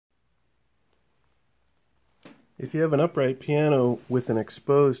If you have an upright piano with an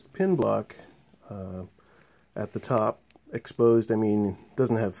exposed pin block at the top, exposed I mean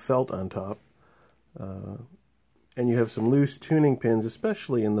doesn't have felt on top, and you have some loose tuning pins,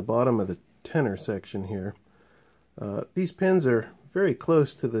 especially in the bottom of the tenor section here, these pins are very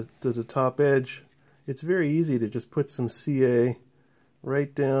close to the top edge. It's very easy to just put some CA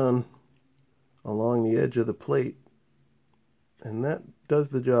right down along the edge of the plate, and that does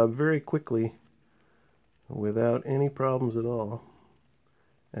the job very quickly without any problems at all.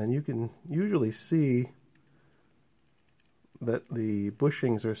 And you can usually see that the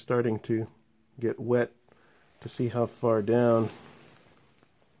bushings are starting to get wet to see how far down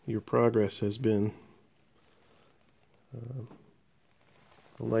your progress has been.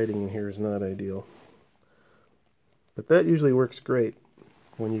 The lighting in here is not ideal, but that usually works great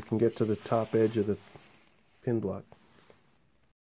when you can get to the top edge of the pin block.